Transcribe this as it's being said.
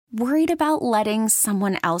Worried about letting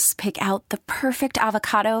someone else pick out the perfect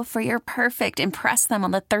avocado for your perfect impress them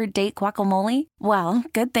on the third date guacamole? Well,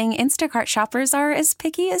 good thing Instacart shoppers are as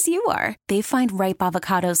picky as you are. They find ripe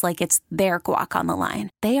avocados like it's their guac on the line.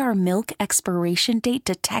 They are milk expiration date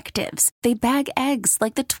detectives. They bag eggs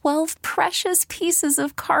like the 12 precious pieces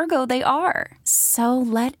of cargo they are. So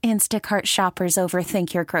let Instacart shoppers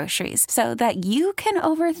overthink your groceries so that you can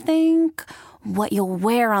overthink what you'll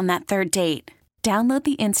wear on that third date. Download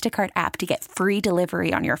the Instacart app to get free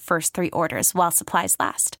delivery on your first 3 orders while supplies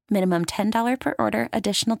last. Minimum $10 per order.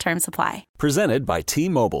 Additional terms apply. Presented by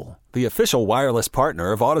T-Mobile, the official wireless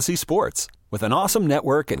partner of Odyssey Sports. With an awesome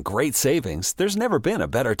network and great savings, there's never been a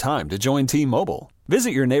better time to join T-Mobile. Visit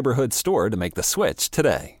your neighborhood store to make the switch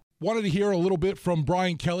today. Wanted to hear a little bit from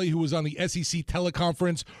Brian Kelly, who was on the SEC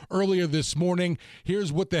teleconference earlier this morning.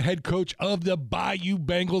 Here's what the head coach of the Bayou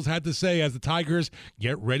Bengals had to say as the Tigers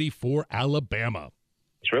get ready for Alabama.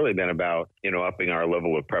 It's really been about, upping our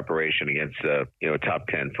level of preparation against a top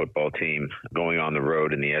 10 football team. Going on the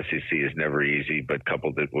road in the SEC is never easy, but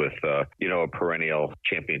coupled it with, a perennial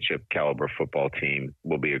championship caliber football team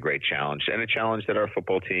will be a great challenge, and a challenge that our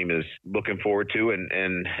football team is looking forward to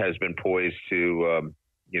and has been poised to,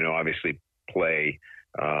 obviously play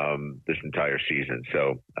this entire season.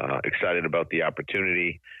 So excited about the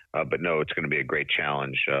opportunity, but no, it's going to be a great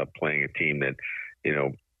challenge playing a team that,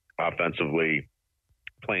 offensively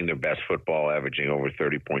playing their best football, averaging over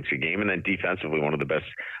 30 points a game. And then defensively, one of the best,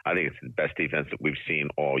 I think it's the best defense that we've seen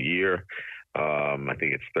all year. I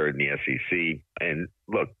think it's third in the SEC. And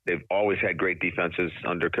look, they've always had great defenses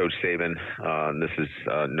under Coach Saban. And this is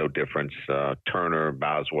no difference. Turner,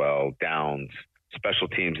 Boswell, Downs, special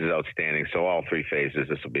teams is outstanding. So all 3 phases,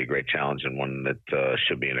 this will be a great challenge and one that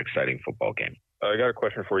should be an exciting football game. I got a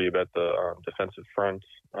question for you about the defensive front.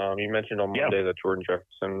 You mentioned on Monday that Jordan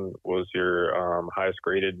Jefferson was your highest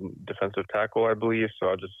graded defensive tackle, I believe. So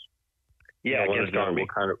I'll just against Army.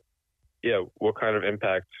 What kind of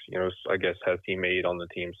impact, I guess, has he made on the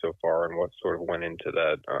team so far, and what sort of went into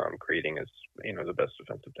that grading as the best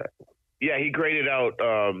defensive tackle? Yeah, he graded out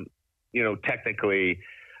technically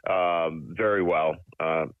very well,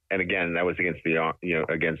 and again that was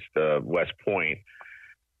against West Point.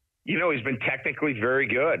 He's been technically very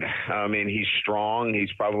good. I mean, he's strong.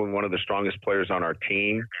 He's probably one of the strongest players on our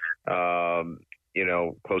team. Close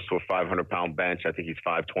to a 500-pound bench. I think he's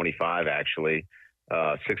 525 actually,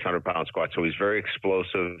 600-pound squat. So he's very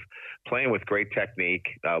explosive, playing with great technique,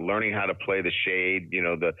 learning how to play the shade.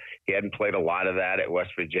 He hadn't played a lot of that at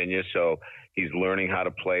West Virginia, so he's learning how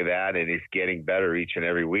to play that, and he's getting better each and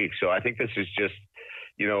every week. So I think this is just,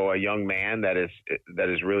 a young man that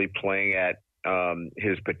is really playing at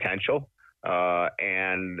his potential,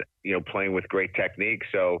 and playing with great technique.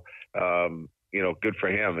 So good for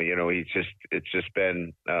him. It's just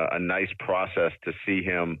been a nice process to see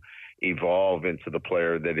him evolve into the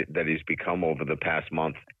player that he's become over the past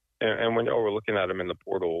month. And when y'all were looking at him in the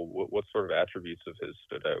portal, what sort of attributes of his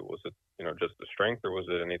stood out? Was it just the strength, or was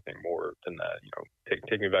it anything more than that?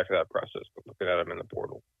 Take me back to that process, but looking at him in the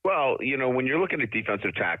portal. Well, when you're looking at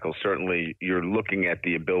defensive tackles, certainly you're looking at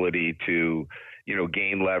the ability to,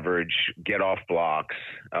 gain leverage, get off blocks,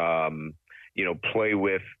 play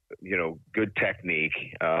with, good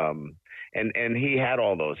technique. And he had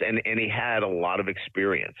all those, and he had a lot of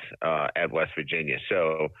experience at West Virginia.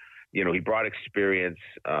 So, he brought experience.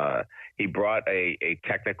 He brought a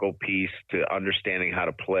technical piece to understanding how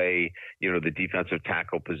to play, the defensive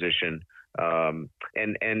tackle position. And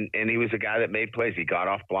he was a guy that made plays. He got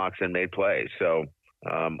off blocks and made plays. So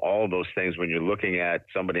all of those things, when you're looking at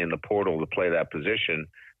somebody in the portal to play that position,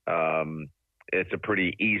 it's a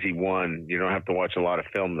pretty easy one. You don't have to watch a lot of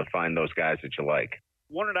film to find those guys that you like.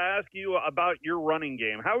 Wanted to ask you about your running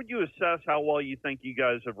game. How would you assess how well you think you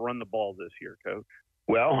guys have run the ball this year, Coach?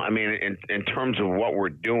 Well, I mean, in terms of what we're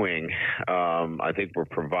doing, I think we're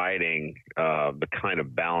providing the kind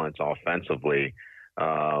of balance offensively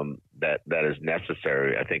that is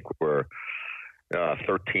necessary. I think we're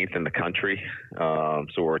 13th in the country, so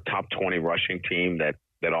we're a top 20 rushing team that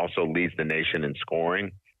also leads the nation in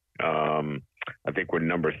scoring. I think we're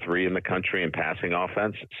number 3 in the country in passing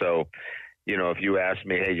offense. So, if you ask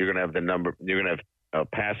me, hey, you're going to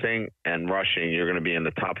have passing and rushing, you're going to be in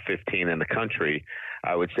the top 15 in the country.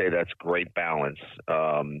 I would say that's great balance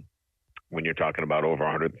when you're talking about over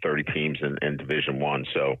 130 teams in Division I.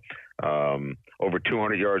 So over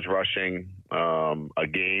 200 yards rushing a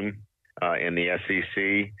game in the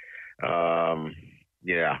SEC.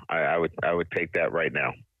 I would take that right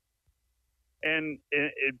now. And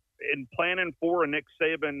in planning for a Nick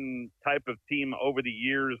Saban type of team over the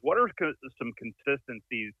years, what are some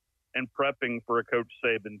consistencies and prepping for a Coach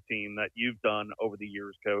Saban team that you've done over the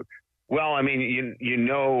years, Coach? Well, I mean, you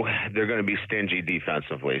know they're going to be stingy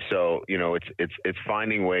defensively, so it's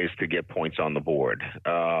finding ways to get points on the board,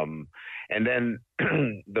 and then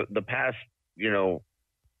the past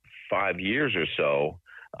 5 years or so,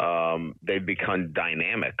 they've become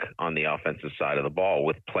dynamic on the offensive side of the ball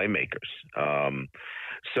with playmakers.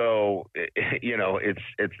 So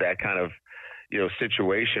it's that kind of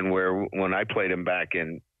situation where when I played them back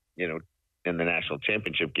in the national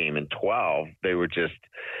championship game in 12, they were just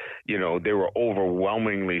they were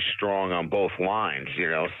overwhelmingly strong on both lines.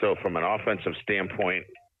 So from an offensive standpoint,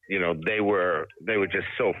 they were just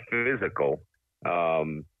so physical.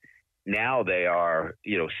 Now they are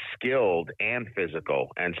skilled and physical,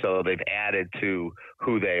 and so they've added to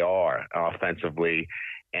who they are offensively,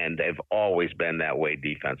 and they've always been that way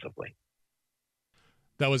defensively.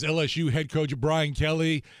 That was LSU head coach Brian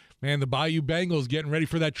Kelly. Man, the Bayou Bengals getting ready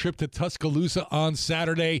for that trip to Tuscaloosa on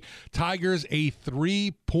Saturday. Tigers a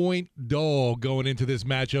 3-point dog going into this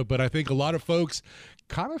matchup, but I think a lot of folks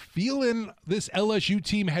kind of feeling this LSU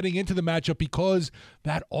team heading into the matchup because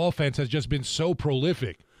that offense has just been so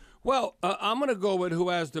prolific. Well, I'm going to go with who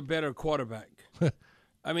has the better quarterback.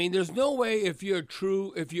 I mean, there's no way if you're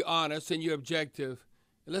honest and you're objective,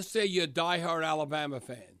 let's say you're a diehard Alabama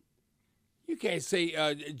fan. You can't say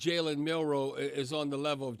Jalen Milroe is on the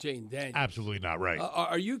level of Jane Daniels. Absolutely not right.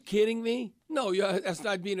 Are you kidding me? No, that's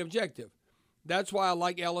not being objective. That's why I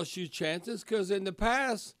like LSU's chances, because in the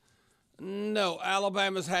past, no,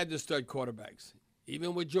 Alabama's had the stud quarterbacks,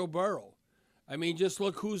 even with Joe Burrow. I mean, just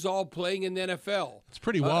look who's all playing in the NFL. It's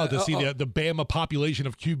pretty wild to see the Bama population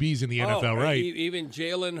of QBs in the NFL, right? Even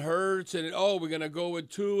Jalen Hurts, and we're going to go with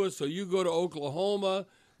Tua, so you go to Oklahoma,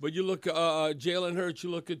 but you look at Jalen Hurts, you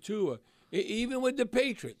look at Tua. Even with the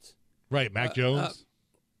Patriots. Right, Mac Jones.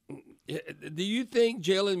 Do you think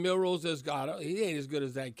Jalen Milroe's he ain't as good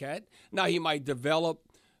as that cat. Now, he might develop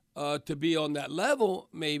to be on that level,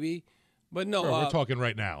 maybe, but no. We're talking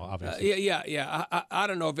right now, obviously. Yeah. I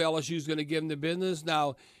don't know if LSU's going to give him the business.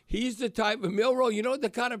 Now, he's the type of Milroe, the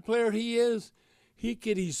kind of player he is?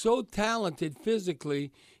 He's so talented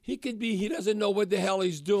physically. He doesn't know what the hell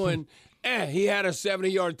he's doing. He had a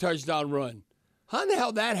 70-yard touchdown run. How in the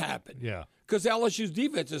hell that happened? Yeah. Because LSU's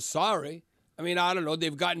defense is sorry. I mean, I don't know.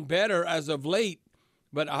 They've gotten better as of late,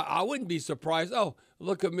 but I wouldn't be surprised. Oh,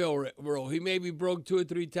 look at Milroe. He maybe broke 2 or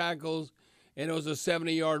 3 tackles, and it was a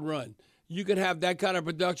 70-yard run. You can have that kind of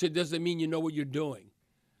production. Doesn't mean you know what you're doing.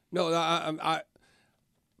 No,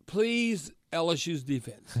 please, LSU's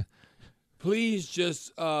defense. Please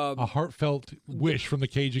just a heartfelt wish from the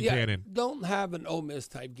Cajun Cannon. Don't have an Ole Miss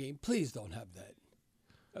type game. Please don't have that.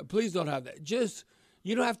 Please don't have that.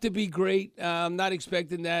 You don't have to be great. I'm not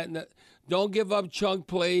expecting that. Don't give up chunk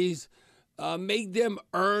plays. Make them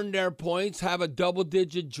earn their points. Have a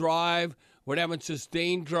double-digit drive where they haven't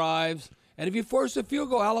sustained drives. And if you force a field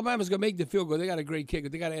goal, Alabama's going to make the field goal. They got a great kicker.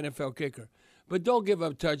 They got an NFL kicker. But don't give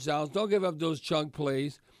up touchdowns. Don't give up those chunk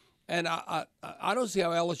plays. And I don't see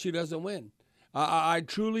how LSU doesn't win. I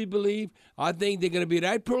truly believe. I think they're going to be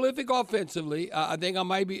that prolific offensively. I think I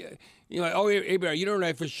might be, Hebert, you don't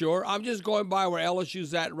know for sure. I'm just going by where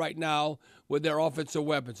LSU's at right now with their offensive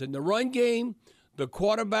weapons. In the run game, the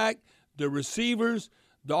quarterback, the receivers,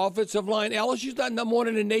 the offensive line. LSU's not number one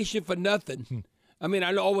in the nation for nothing. I mean,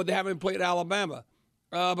 I know they haven't played Alabama,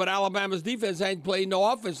 but Alabama's defense ain't played no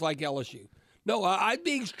offense like LSU. No, I'd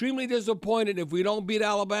be extremely disappointed if we don't beat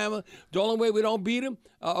Alabama. The only way we don't beat them,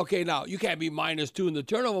 okay, now, you can't be -2 in the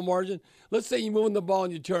turnover margin. Let's say you're moving the ball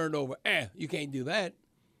and you turn it over. You can't do that.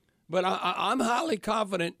 But I'm highly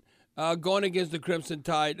confident going against the Crimson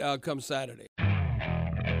Tide come Saturday.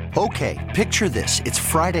 Okay, picture this. It's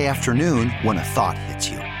Friday afternoon when a thought hits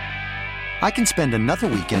you. I can spend another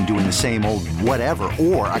weekend doing the same old whatever,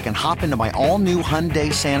 or I can hop into my all-new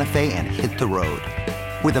Hyundai Santa Fe and hit the road.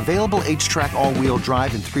 With available H-Track all-wheel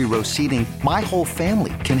drive and 3-row seating, my whole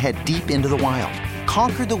family can head deep into the wild.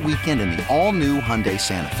 Conquer the weekend in the all-new Hyundai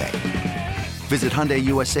Santa Fe. Visit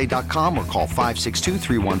HyundaiUSA.com or call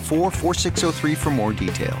 562-314-4603 for more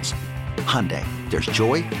details. Hyundai, there's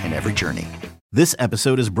joy in every journey. This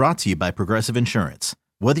episode is brought to you by Progressive Insurance.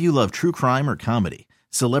 Whether you love true crime or comedy,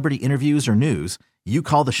 celebrity interviews or news, you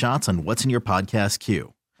call the shots on what's in your podcast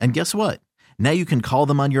queue. And guess what? Now you can call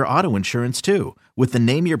them on your auto insurance too with the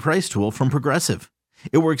Name Your Price tool from Progressive.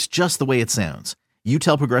 It works just the way it sounds. You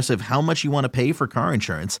tell Progressive how much you want to pay for car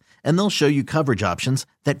insurance, and they'll show you coverage options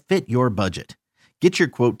that fit your budget. Get your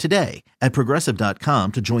quote today at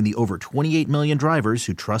Progressive.com to join the over 28 million drivers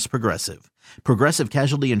who trust Progressive. Progressive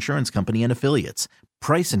Casualty Insurance Company and Affiliates.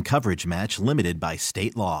 Price and coverage match limited by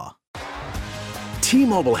state law.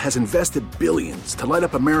 T-Mobile has invested billions to light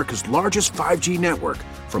up America's largest 5G network,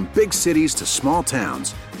 from big cities to small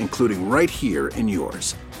towns, including right here in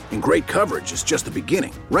yours. And great coverage is just the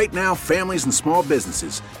beginning. Right now, families and small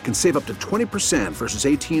businesses can save up to 20% versus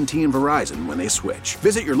AT&T and Verizon when they switch.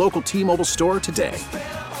 Visit your local T-Mobile store today.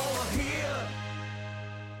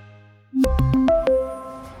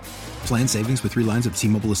 Plan savings with 3 lines of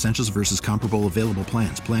T-Mobile Essentials versus comparable available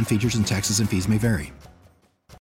plans. Plan features and taxes and fees may vary.